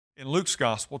In Luke's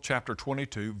Gospel, chapter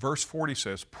 22, verse 40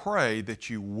 says, "Pray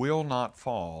that you will not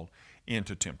fall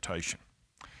into temptation."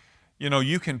 You know,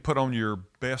 you can put on your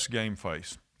best game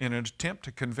face in an attempt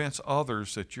to convince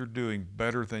others that you're doing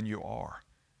better than you are.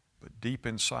 But deep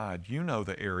inside, you know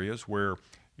the areas where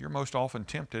you're most often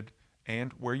tempted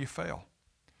and where you fail.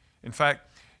 In fact,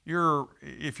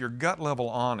 if you're gut level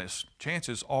honest,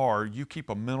 chances are you keep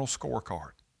a mental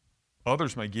scorecard.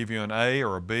 Others may give you an A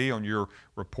or a B on your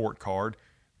report card,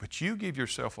 but you give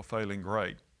yourself a failing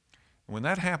grade. And when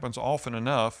that happens often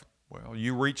enough, well,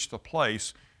 you reach the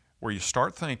place where you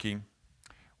start thinking,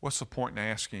 what's the point in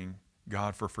asking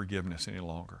God for forgiveness any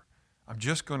longer? I'm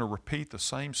just going to repeat the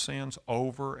same sins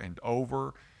over and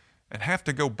over and have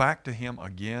to go back to Him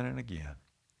again and again.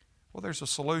 Well, there's a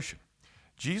solution.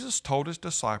 Jesus told His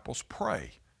disciples,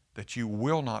 pray that you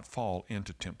will not fall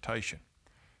into temptation.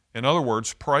 In other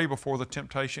words, pray before the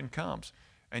temptation comes,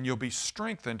 and you'll be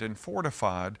strengthened and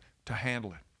fortified to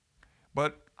handle it.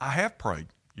 But I have prayed,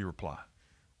 you reply.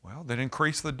 Well, then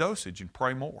increase the dosage and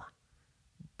pray more.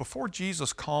 Before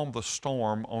Jesus calmed the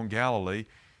storm on Galilee,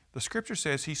 the Scripture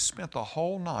says He spent the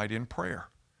whole night in prayer.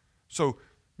 So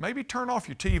maybe turn off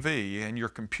your TV and your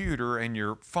computer and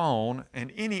your phone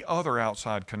and any other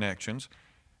outside connections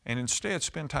and instead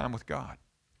spend time with God.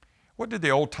 What did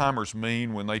the old-timers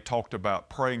mean when they talked about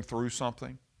praying through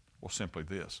something? Well, simply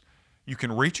this. You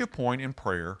can reach a point in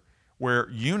prayer where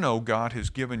you know God has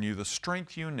given you the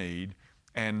strength you need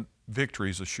and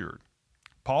victory is assured.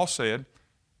 Paul said,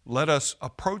 let us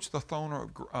approach the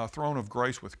throne of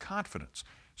grace with confidence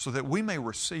so that we may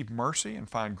receive mercy and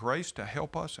find grace to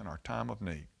help us in our time of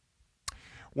need.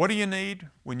 What do you need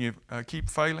when you keep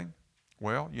failing?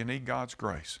 Well, you need God's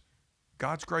grace.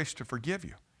 God's grace to forgive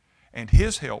you and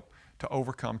His help to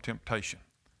overcome temptation.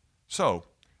 So,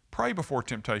 pray before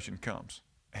temptation comes,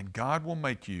 and God will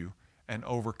make you an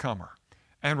overcomer.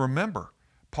 And remember,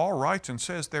 Paul writes and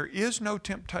says, there is no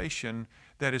temptation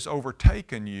that has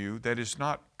overtaken you that is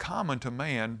not common to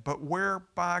man, but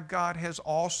whereby God has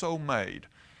also made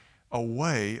a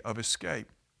way of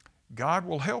escape. God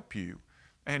will help you,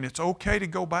 and it's okay to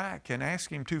go back and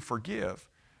ask Him to forgive,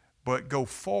 but go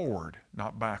forward,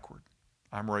 not backward.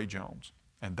 I'm Ray Jones,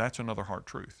 and that's another Heart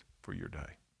Truth for your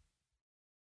day.